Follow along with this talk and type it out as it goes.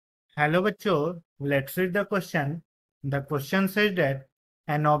Hello bachcho, let's read the question. The question says that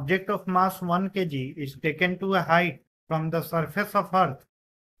an object of mass 1 kg is taken to a height from the surface of Earth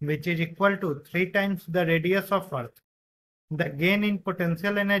which is equal to 3 times the radius of Earth. The gain in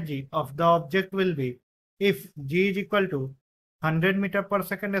potential energy of the object will be if g is equal to 100 meter per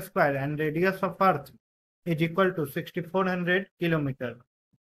second square and radius of Earth is equal to 6400 kilometer.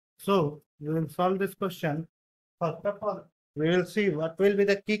 So we will solve this question. First of all, we will see what will be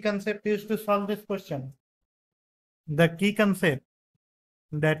the key concept used to solve this question. The key concept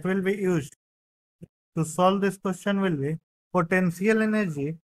that will be used to solve this question will be potential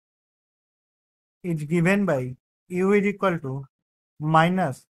energy is given by U is equal to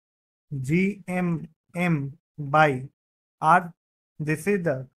minus GMM by R. This is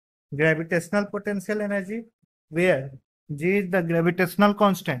the gravitational potential energy where G is the gravitational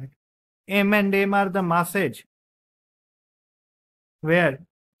constant. M and M are the masses where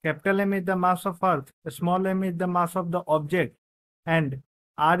capital M is the mass of Earth, small m is the mass of the object, and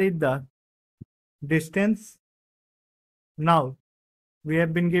R is the distance. Now, we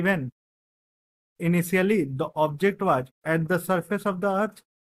have been given initially the object was at the surface of the Earth.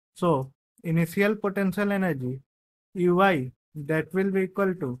 So, initial potential energy Ui that will be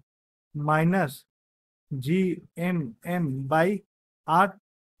equal to minus GMM by R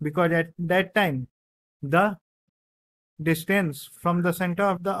because at that time the distance from the center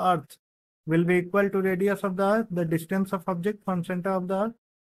of the Earth will be equal to radius of the Earth, the distance of object from center of the Earth.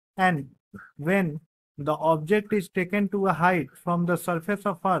 And when the object is taken to a height from the surface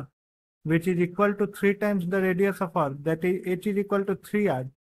of Earth, which is equal to 3 times the radius of Earth, that is h is equal to 3r.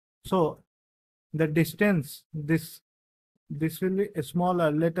 So the distance, this will be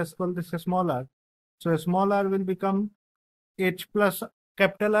smaller. Let us call this a small r. So a small r will become h plus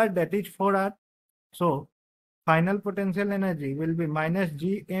capital R, that is 4r. So final potential energy will be minus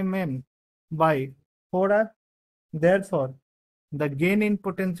GMM by 4r. Therefore, the gain in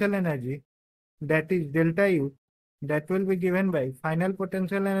potential energy, that is delta U, that will be given by final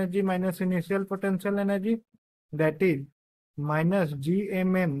potential energy minus initial potential energy, that is minus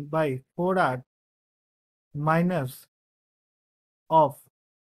GMM by 4r minus of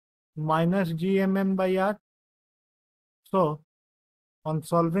minus GMM by R. So, on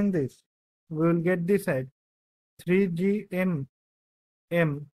solving this, we will get this as 3GMM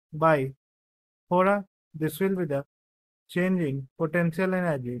by 4R. This will be the change in potential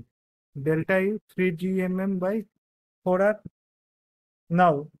energy delta U 3GMM by 4R.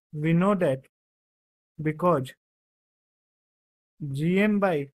 Now we know that because GM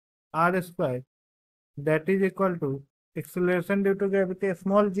by R square, that is equal to acceleration due to gravity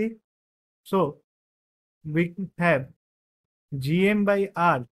small g. So we have GM by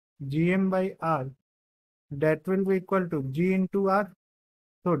R that will be equal to G into R.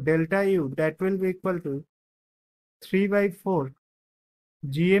 So delta U that will be equal to 3 by 4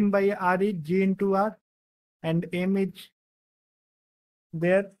 GM by R is G into R and M is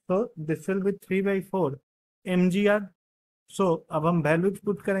there. So this will be 3 by 4 mgr. So अब हम values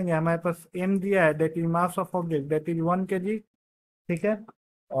put करेंगे. हमारे पास m दिया है, that is mass of object, that is 1 kg. ठीक है.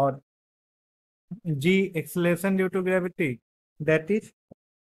 और g acceleration due to gravity, that is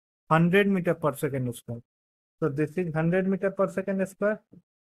 100 metre पर second square. So this is 100 meter per second square.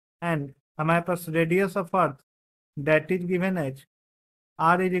 And हमारे पास radius of Earth that is given as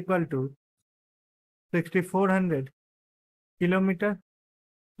R is equal to 6400 kilometer.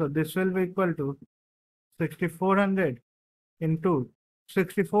 So this will be equal to 6400 into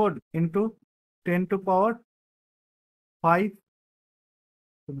 64 into 10 to power 5.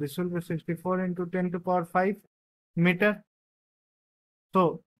 So this will be 64 into 10 to power 5 meter.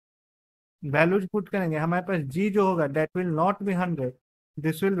 So values put करेंगे. हमारे पास g जो होगा that will not be 100,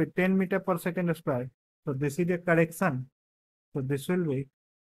 this will be 10 metre पर second square. So this is a correction. So this will be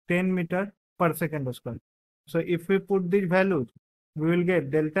 10 meter per second square. So if we put these values, we will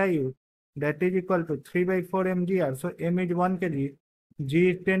get delta U that is equal to 3 by 4 mgr. So m is 1 kg, g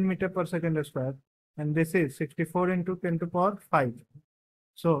is 10 meter per second square, and this is 64 into 10 to power 5.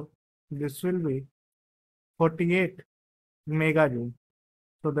 So this will be 48 megajoule.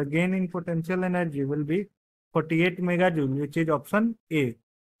 So the gain in potential energy will be 48 megajoule, which is option A.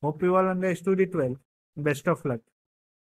 Hope you all understood it well. Best of luck.